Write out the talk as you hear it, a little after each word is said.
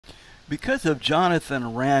Because of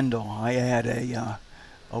Jonathan Randall, I had a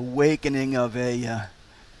awakening of a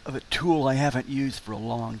tool I haven't used for a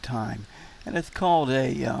long time, and it's called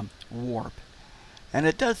a warp, and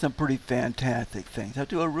it does some pretty fantastic things. I'll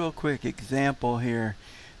do a real quick example here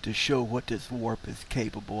to show what this warp is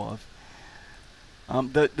capable of.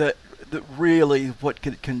 Really what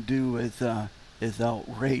it can do is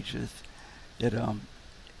outrageous. It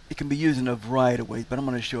can be used in a variety of ways, but I'm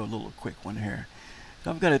going to show a little quick one here. So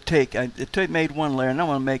I'm going to take, I made one layer, and I'm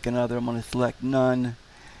going to make another. I'm going to select none,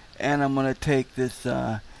 and I'm going to take this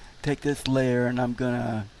layer, and I'm going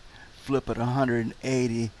to flip it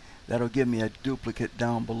 180. That'll give me a duplicate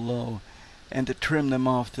down below. And to trim them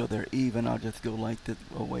off so they're even, I'll just go like this.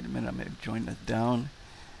 Oh, wait a minute, I may join this down,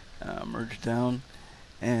 merge down,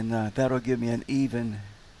 and that'll give me an even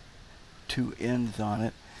two ends on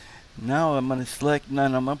it. Now I'm going to select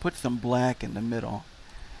none. I'm going to put some black in the middle.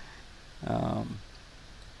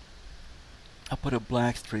 I'll put a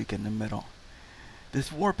black streak in the middle. This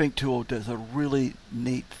warping tool does a really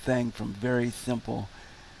neat thing from very simple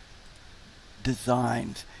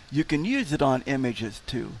designs. You can use it on images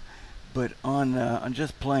too, but on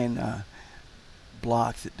just plain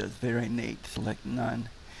blocks it does very neat. Select none.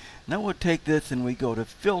 Now we'll take this and we go to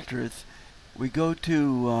filters. We go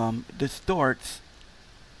to distorts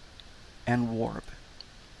and warp.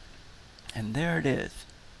 And there it is.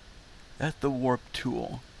 That's the warp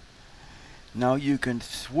tool. Now you can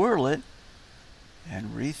swirl it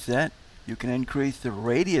and reset. You can increase the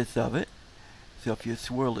radius of it. So if you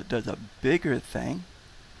swirl it does a bigger thing.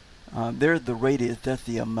 There's the radius, that's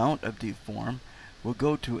the amount of deform. We'll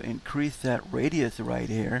go to increase that radius right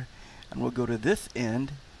here, and we'll go to this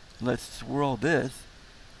end. Let's swirl this.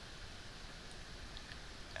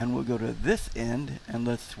 And we'll go to this end and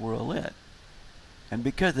let's swirl it. And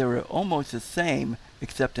because they were almost the same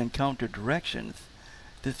except in counter directions,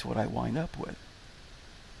 this is what I wind up with.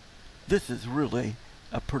 This is really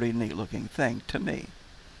a pretty neat looking thing to me.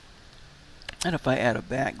 And if I add a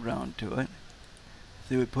background to it,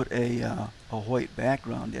 see, we put a white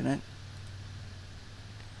background in it.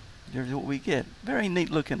 There's what we get. Very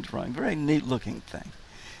neat looking drawing, very neat looking thing.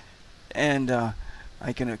 And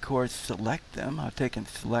I can of course select them. I'll take and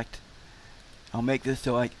select. I'll make this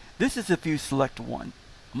so this is if you select one.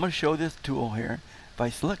 I'm going to show this tool here. If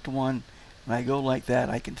I select one and I go like that,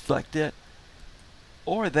 I can select it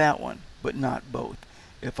or that one, but not both.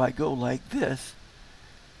 If I go like this,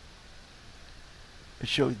 it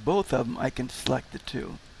shows both of them. I can select the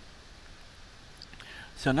two.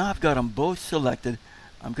 So now I've got them both selected.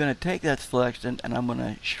 I'm going to take that selection and I'm going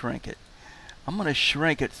to shrink it. I'm going to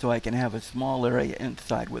shrink it so I can have a small area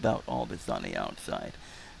inside without all this on the outside.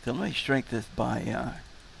 So let me shrink this by,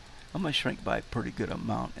 I'm going to shrink by a pretty good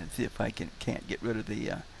amount and see if I can't get rid of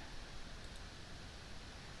the,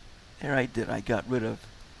 there I did, I got rid of,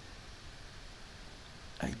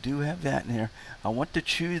 I do have that in here. I want to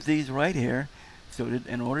choose these right here. So that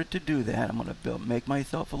in order to do that, I'm going to make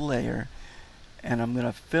myself a layer, and I'm going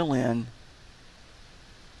to fill in,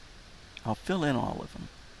 I'll fill in all of them.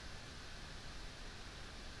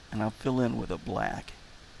 And I'll fill in with a black.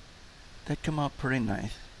 That come out pretty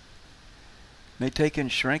nice. May take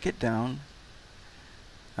and shrink it down,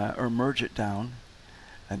 or merge it down,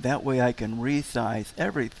 and that way I can resize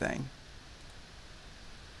everything.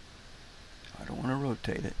 I don't want to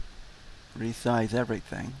rotate it. Resize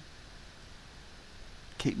everything.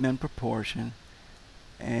 Keep them in proportion,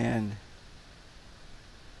 and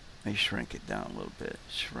may shrink it down a little bit.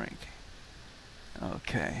 Shrink.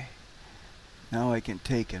 Okay. Now I can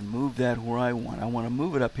take and move that where I want. I want to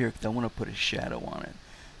move it up here because I want to put a shadow on it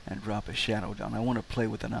and drop a shadow down. I want to play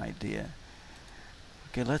with an idea.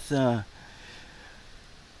 Okay, let's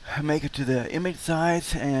make it to the image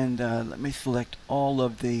size, and let me select all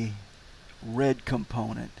of the red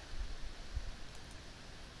component.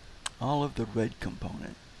 All of the red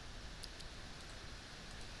component.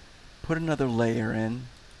 Put another layer in,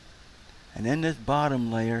 and in this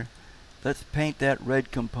bottom layer, let's paint that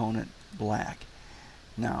red component black.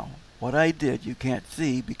 Now, what I did, you can't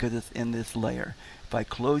see because it's in this layer. If I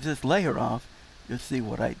close this layer off, you'll see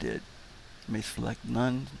what I did. Let me select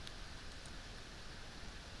none.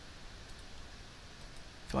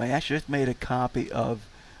 So I actually just made a copy of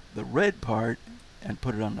the red part and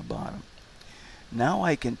put it on the bottom. Now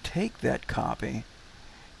I can take that copy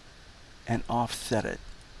and offset it,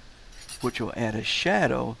 which will add a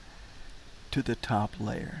shadow to the top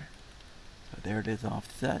layer. So there it is,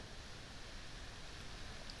 offset.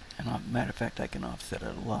 And matter of fact, I can offset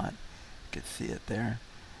it a lot. You can see it there.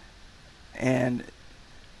 And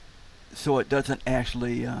so it doesn't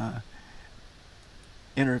actually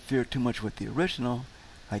interfere too much with the original.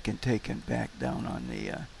 I can take and back down on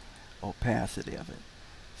the opacity of it.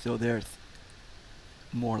 So there's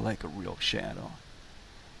more like a real shadow.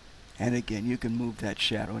 And again, you can move that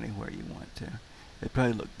shadow anywhere you want to. It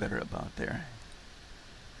probably look better about there.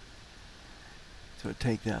 So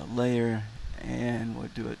take that layer and we'll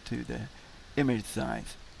do it to the image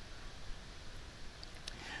size.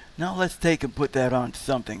 Now let's take and put that on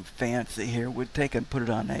something fancy here. We'll take and put it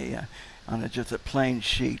on just a plain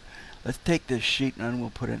sheet. Let's take this sheet and we'll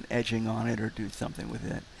put an edging on it or do something with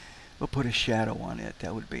it. We'll put a shadow on it.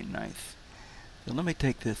 That would be nice. So let me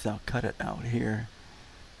take this, I'll cut it out here.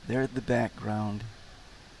 There's the background.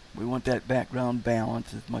 We want that background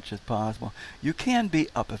balance as much as possible. You can be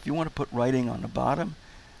up. If you want to put writing on the bottom,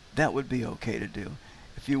 that would be okay to do.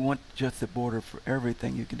 If you want just the border for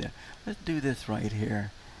everything, you can do. Let's do this right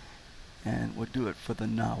here. And we'll do it for the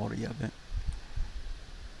novelty of it.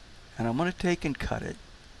 And I'm going to take and cut it.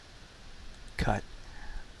 Cut.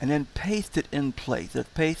 And then paste it in place. Let's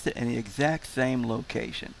paste it in the exact same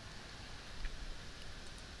location.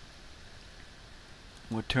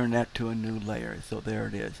 We'll turn that to a new layer. So there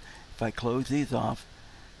it is. If I close these off,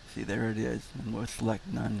 see, there it is. And we'll select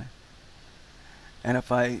none. And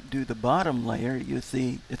if I do the bottom layer, you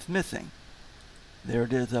see it's missing. There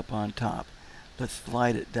it is up on top. Let's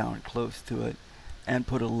slide it down close to it and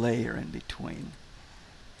put a layer in between.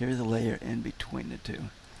 Here's a layer in between the two.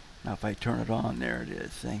 Now if I turn it on, there it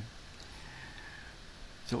is, see?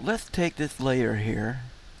 So let's take this layer here,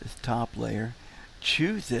 this top layer,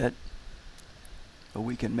 choose it, but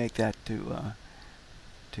we can make that to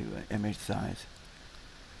image size.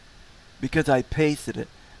 Because I pasted it,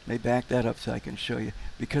 let me back that up so I can show you.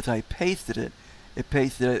 Because I pasted it, it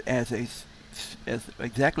pasted it as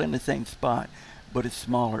exactly in the same spot, but a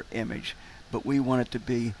smaller image. But we want it to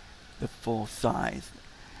be the full size.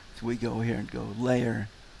 So we go here and go layer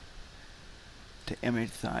to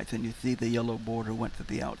image size, and you see the yellow border went to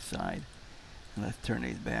the outside. And let's turn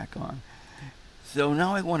these back on. So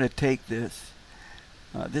now I want to take this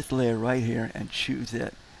this layer right here and choose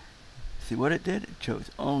it. See what it did? It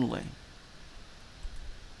chose only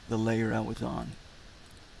the layer I was on.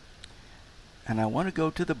 And I want to go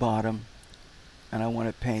to the bottom and I want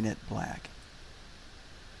to paint it black.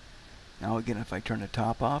 Now again, if I turn the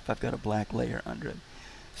top off, I've got a black layer under it.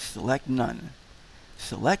 Select none.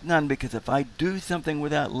 Select none, because if I do something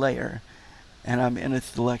with that layer and I'm in a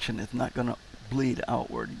selection, it's not going to bleed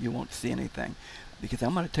outward. You won't see anything. Because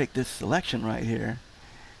I'm going to take this selection right here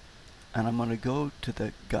and I'm going to go to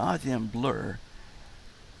the Gaussian blur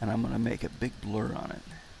and I'm going to make a big blur on it.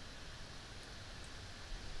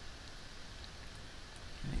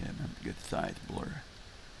 A good size blur.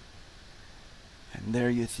 And there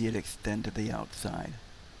you see it extend to the outside.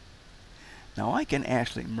 Now I can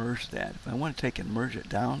actually merge that. If I want to take and merge it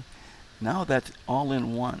down, now that's all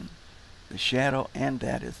in one. The shadow and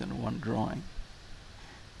that is in one drawing.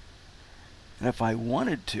 And if I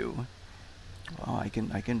wanted to, well, I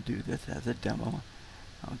can do this as a demo.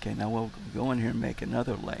 Okay, now we'll go in here and make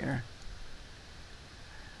another layer.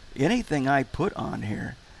 Anything I put on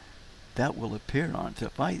here, that will appear on. So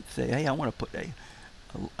if I say, hey, I want to put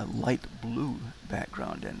a light blue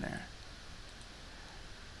background in there,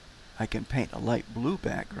 I can paint a light blue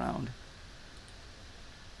background,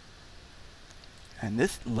 and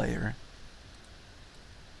this layer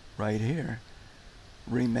right here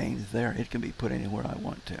remains there. It can be put anywhere I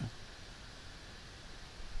want to.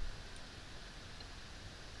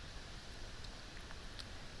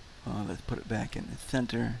 Let's put it back in the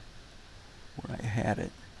center where I had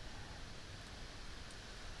it.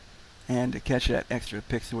 And to catch that extra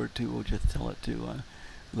pixel or two, we'll just tell it to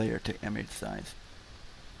layer to image size.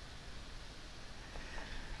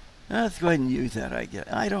 Let's go ahead and use that, I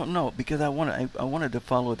guess. I don't know, because I wanted to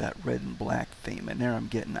follow that red and black theme, and there I'm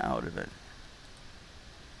getting out of it.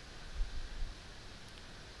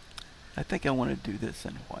 I think I want to do this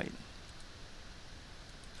in white.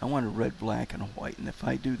 I want a red, black, and white, and if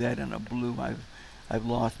I do that in a blue, I've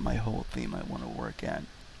lost my whole theme I want to work at.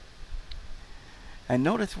 And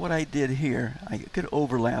notice what I did here. I could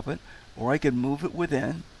overlap it, or I could move it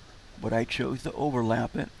within, but I chose to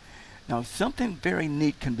overlap it. Now something very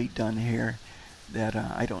neat can be done here that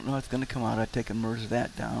I don't know it's going to come out. I take and merge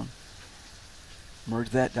that down. Merge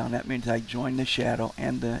that down. That means I join the shadow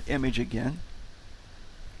and the image again.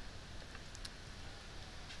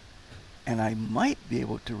 And I might be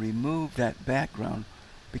able to remove that background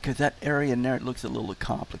because that area in there, it looks a little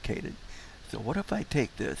complicated. So what if I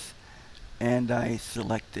take this and I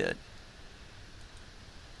select it?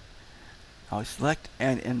 I'll select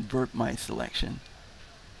and invert my selection.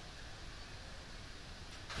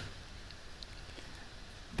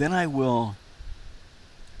 Then I will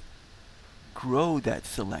grow that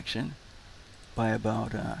selection by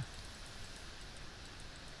about a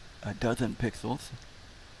dozen pixels.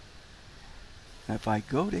 And if I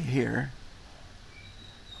go to here,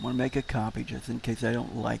 I'm going to make a copy just in case I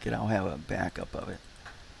don't like it. I'll have a backup of it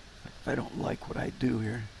if I don't like what I do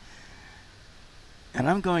here. And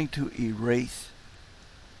I'm going to erase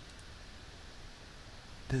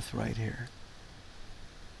this right here.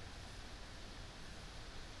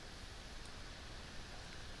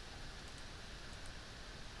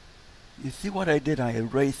 You see what I did? I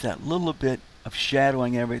erased that little bit of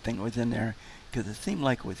shadowing everything that was in there because it seemed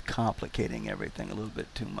like it was complicating everything a little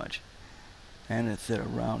bit too much. And instead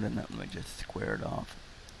of rounding it, I just square it off.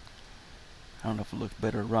 I don't know if it looks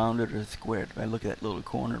better rounded or squared. If I look at that little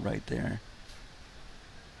corner right there,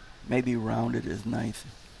 maybe rounded is nice.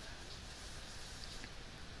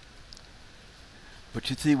 But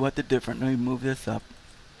you see what the difference. Let me move this up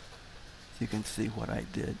so you can see what I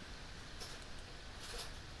did.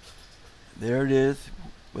 There it is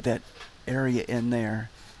with that area in there,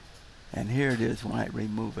 and here it is when I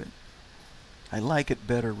remove it. I like it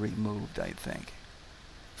better removed, I think.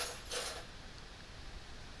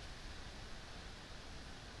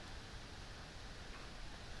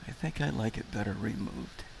 I like it better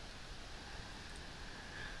removed.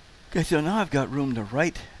 Okay, so now I've got room to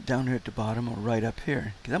write down here at the bottom or right up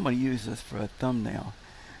here, because I'm going to use this for a thumbnail.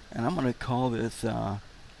 And I'm going to call this I'm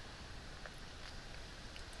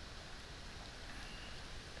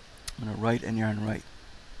going to write in here and write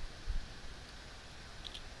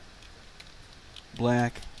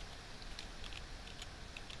black,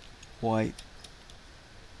 white,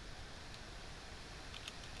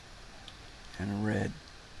 and red.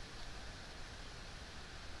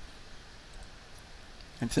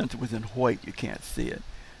 And since it was in white, you can't see it.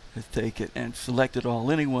 Just take it and select it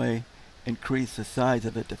all anyway, increase the size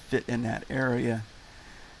of it to fit in that area.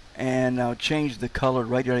 And now change the color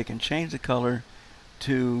right here. I can change the color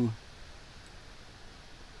to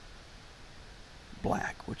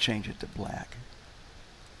black. We'll change it to black.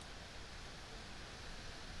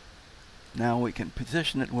 Now we can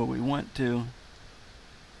position it where we want to.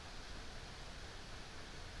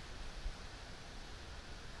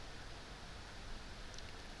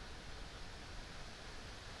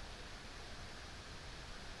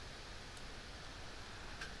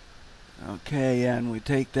 Okay, and we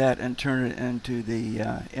take that and turn it into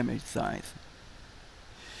the image size.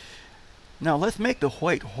 Now let's make the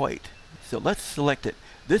white white. So let's select it.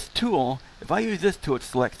 This tool, if I use this tool, it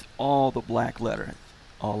selects all the black letters,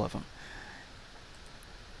 all of them.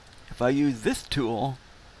 If I use this tool,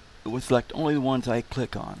 it will select only the ones I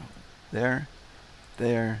click on. There,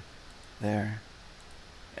 there, there,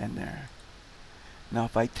 and there. Now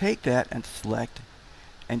if I take that and select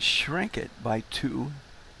and shrink it by 2,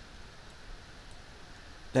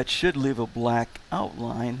 that should leave a black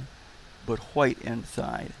outline, but white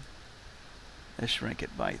inside. Let's shrink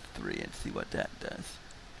it by 3 and see what that does.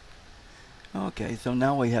 Okay, so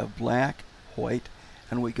now we have black, white,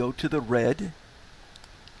 and we go to the red.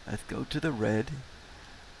 Let's go to the red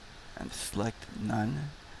and select none.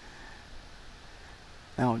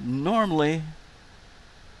 Now normally,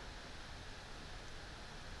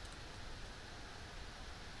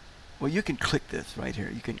 well, you can click this right here.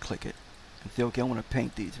 You can click it and say, okay, I want to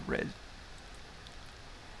paint these red.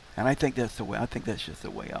 And I think that's the way. I think that's just the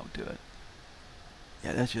way I'll do it.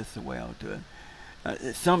 Yeah, that's just the way I'll do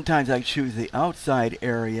it. Sometimes I choose the outside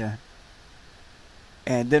area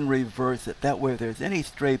and then reverse it. That way if there's any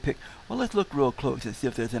stray well, let's look real close and see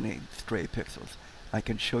if there's any stray pixels. I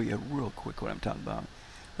can show you real quick what I'm talking about.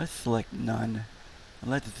 Let's select none. And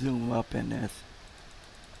let's zoom up in this.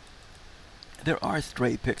 There are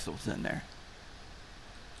stray pixels in there.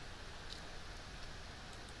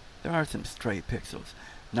 There are some stray pixels.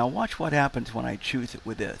 Now watch what happens when I choose it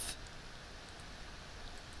with this.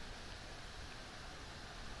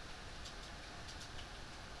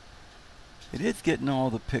 It is getting all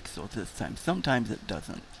the pixels this time. Sometimes it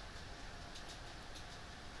doesn't.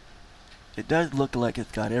 It does look like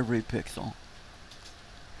it's got every pixel.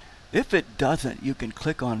 If it doesn't, you can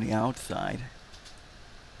click on the outside.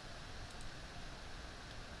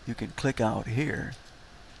 You can click out here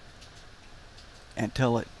and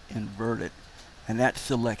tell it invert it, and that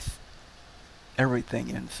selects everything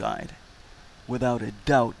inside. Without a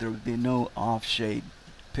doubt, there would be no off shade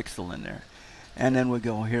pixel in there. And then we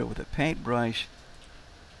go here with a paintbrush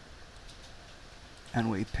and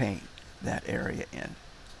we paint that area in.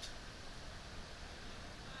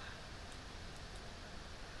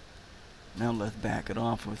 Now let's back it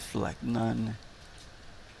off. We'll select none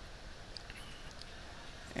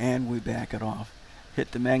and we back it off.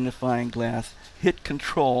 Hit the magnifying glass, hit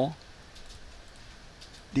Control,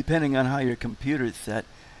 Depending on how your computer is set,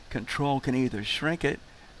 Control can either shrink it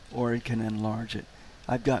or it can enlarge it.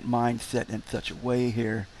 I've got mine set in such a way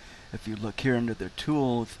here. If you look here under the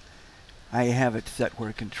tools, I have it set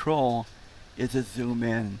where Control is a zoom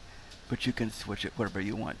in, but you can switch it wherever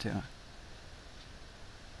you want to.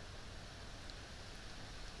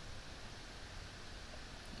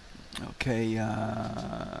 Okay,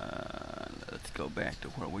 let's go back to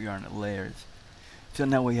where we are in the layers. So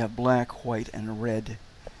now we have black, white, and red.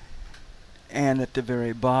 And at the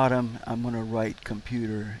very bottom, I'm going to write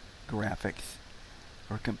computer graphics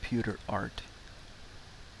or computer art.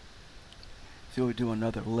 So we'll do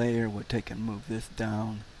another layer. We'll take and move this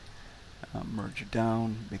down, merge it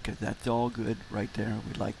down, because that's all good right there.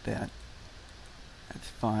 We like that. That's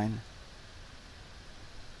fine.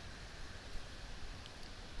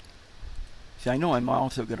 See, I know I'm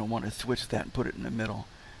also going to want to switch that and put it in the middle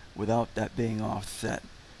without that being offset,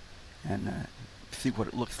 and see what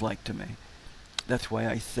it looks like to me. That's why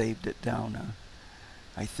I saved it down.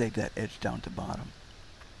 I saved that edge down to bottom.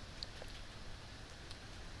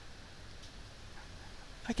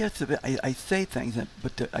 I guess I say things,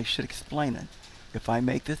 but I should explain it. If I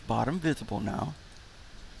make this bottom visible now,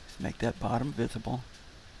 let's make that bottom visible,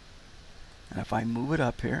 and if I move it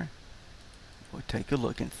up here, we'll take a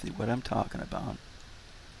look and see what I'm talking about.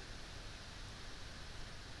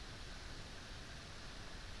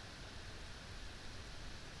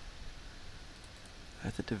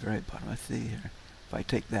 That's at the very bottom. Let's see here. If I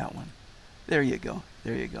take that one, there you go.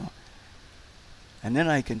 There you go. And then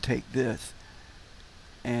I can take this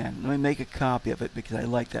and let me make a copy of it because I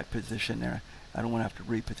like that position there. I don't want to have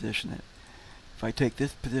to reposition it. If I take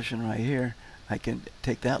this position right here, I can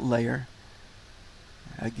take that layer.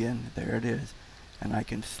 Again, there it is. And I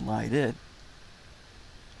can slide it.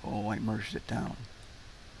 Oh, I merged it down.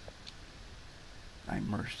 I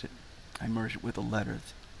merged it. I merged it with the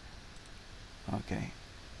letters. Okay.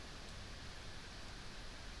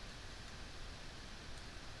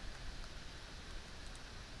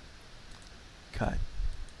 Cut.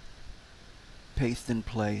 Paste in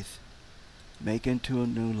place. Make into a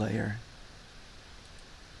new layer.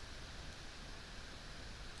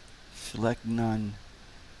 Select none.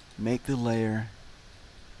 Make the layer.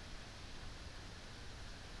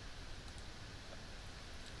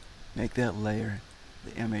 Make that layer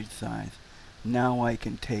the image size. Now I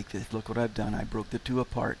can take this. Look what I've done. I broke the two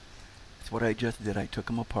apart. That's what I just did. I took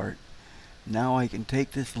them apart. Now I can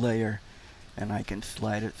take this layer and I can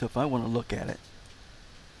slide it. So if I want to look at it,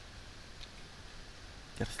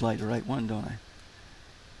 got to slide the right one, don't I?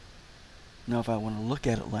 Now if I want to look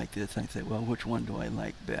at it like this, I say, well, which one do I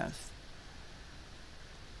like best?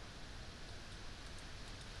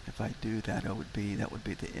 If I do that, that would be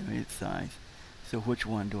the image size. So which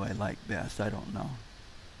one do I like best? I don't know.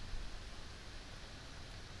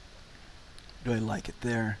 Do I like it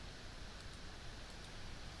there?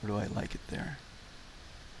 Or do I like it there?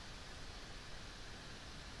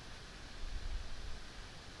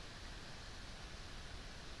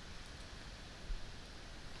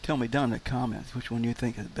 Tell me down in the comments which one you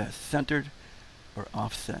think is best, centered or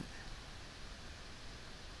offset.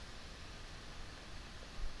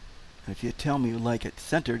 And if you tell me you like it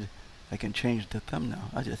centered, I can change the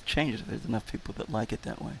thumbnail. I just change it. There's enough people that like it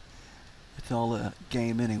that way. It's all a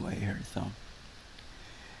game anyway here. So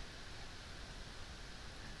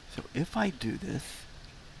if I do this,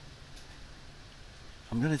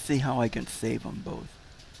 I'm going to see how I can save them both.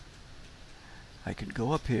 I can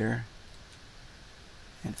go up here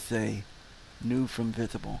and say new from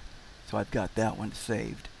visible. So I've got that one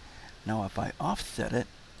saved. Now if I offset it,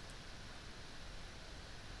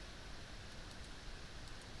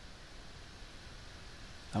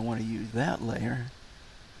 I want to use that layer,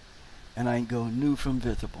 and I can go new from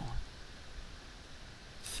visible.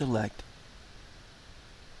 Select.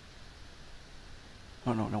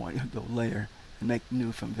 Oh no, I go layer and make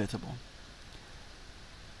new from visible.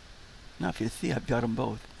 Now if you see, I've got them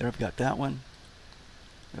both. There I've got that one.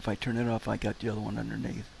 If I turn it off, I got the other one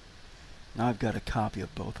underneath. Now I've got a copy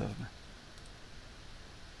of both of them.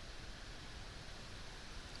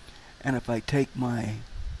 And if I take my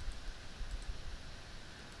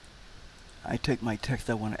text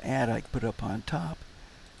I want to add, I put it up on top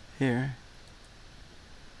here.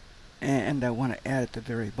 And I want to add at the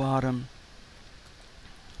very bottom.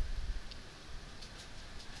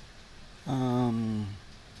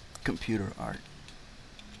 Computer art.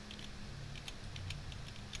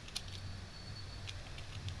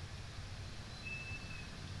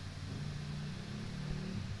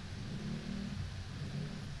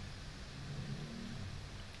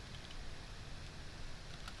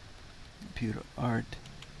 Computer art.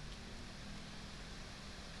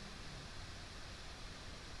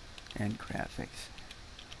 and graphics.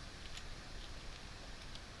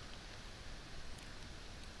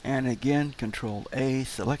 And again, Control A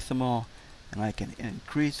selects them all, and I can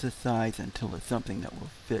increase the size until it's something that will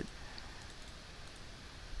fit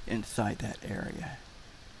inside that area.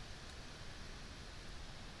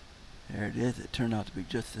 There it is. It turned out to be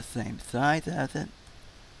just the same size as it.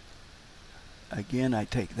 Again, I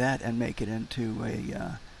take that and make it into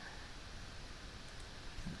a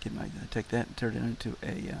take that and turn it into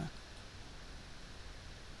a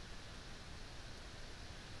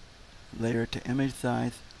layer to image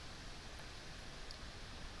size.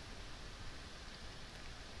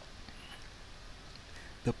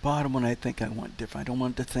 The bottom one I think I want different. I don't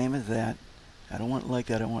want it the same as that. I don't want it like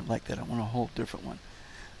that. I don't want it like that. I want a whole different one.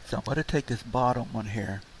 So I'm going to take this bottom one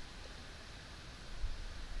here.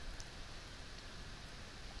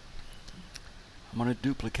 I'm going to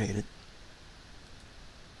duplicate it.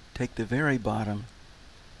 Take the very bottom.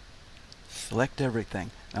 Select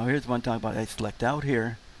everything. Now here's what I'm talking about. I select out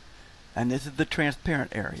here. And this is the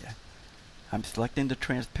transparent area. I'm selecting the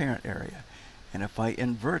transparent area. And if I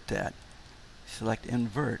invert that, select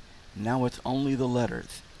invert, now it's only the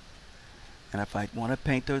letters. And if I want to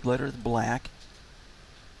paint those letters black,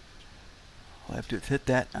 all I have to do is hit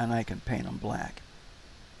that and I can paint them black.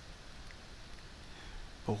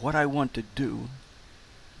 But what I want to do,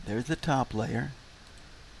 there's the top layer.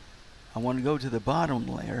 I want to go to the bottom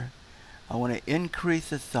layer. I want to increase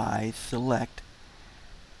the size, select,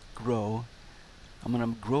 grow. I'm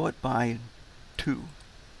going to grow it by 2.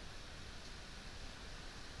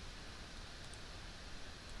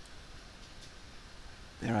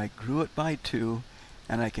 There, I grew it by 2,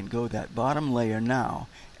 and I can go that bottom layer now,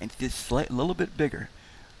 and just a little bit bigger.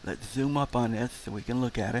 Let's zoom up on this so we can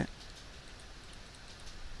look at it.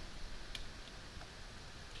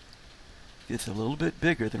 It's a little bit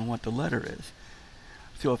bigger than what the letter is.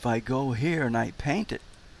 So if I go here and I paint it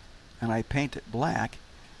black,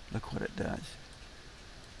 look what it does.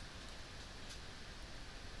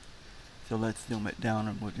 So let's zoom it down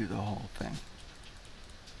and we'll do the whole thing.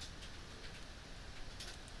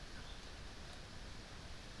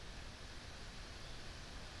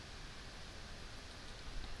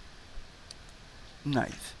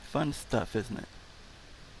 Nice. Fun stuff, isn't it?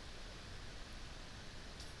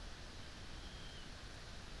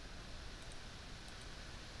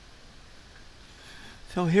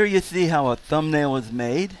 So here you see how a thumbnail is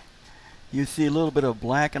made. You see a little bit of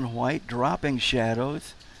black and white, dropping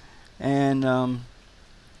shadows, and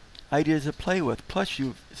ideas to play with. Plus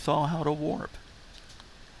you saw how to warp.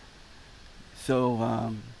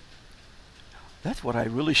 So that's what I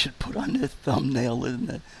really should put on this thumbnail, isn't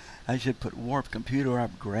it? I should put warp, computer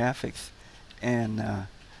up graphics, and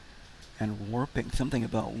warping, something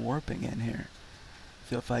about warping in here.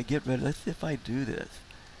 So if I get rid of, let's see if I do this.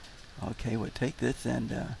 Okay, we'll take this and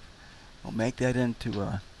we'll make that into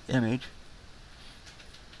a image.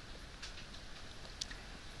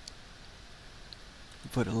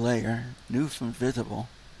 Put a layer, new from visible.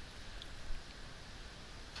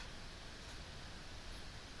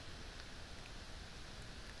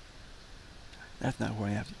 That's not where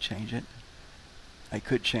I have to change it. I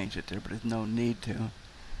could change it there, but there's no need to.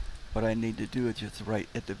 What I need to do is just write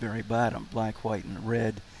at the very bottom, black, white, and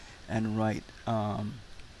red, and write,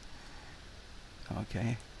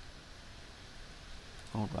 okay.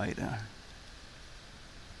 All right.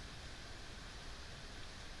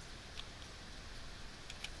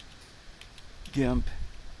 Gimp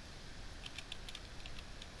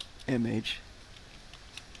image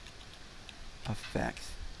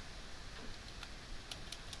effects.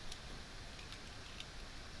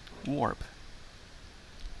 Warp.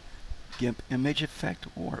 Gimp image effect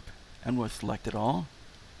warp. And we'll select it all.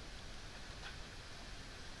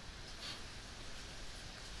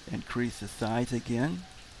 Increase the size again.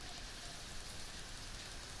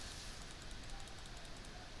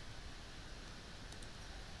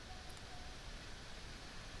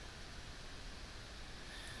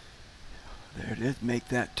 There it is. Make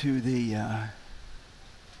that to the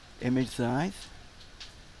image size.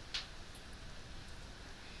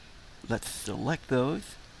 Let's select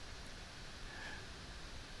those.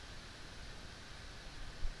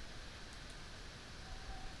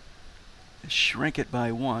 Shrink it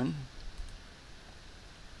by 1.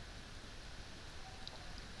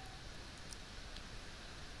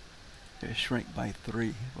 Shrink by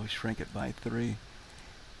 3. We'll shrink it by 3.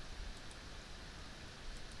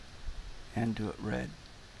 And do it red.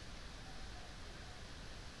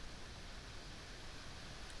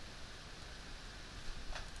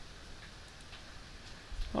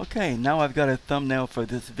 Okay, now I've got a thumbnail for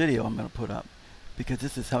this video I'm going to put up, because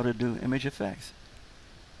this is how to do image effects.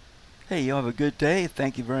 Hey, you have a good day.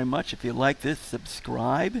 Thank you very much. If you like this,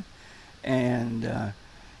 subscribe and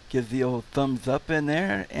give the old thumbs up in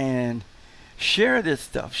there and share this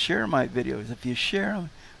stuff. Share my videos. If you share them,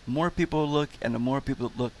 more people look, and the more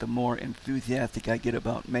people look, the more enthusiastic I get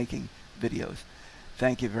about making videos.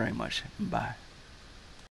 Thank you very much. Bye.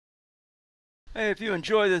 Hey, if you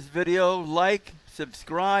enjoy this video, like,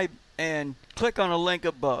 subscribe, and click on the link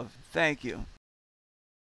above. Thank you.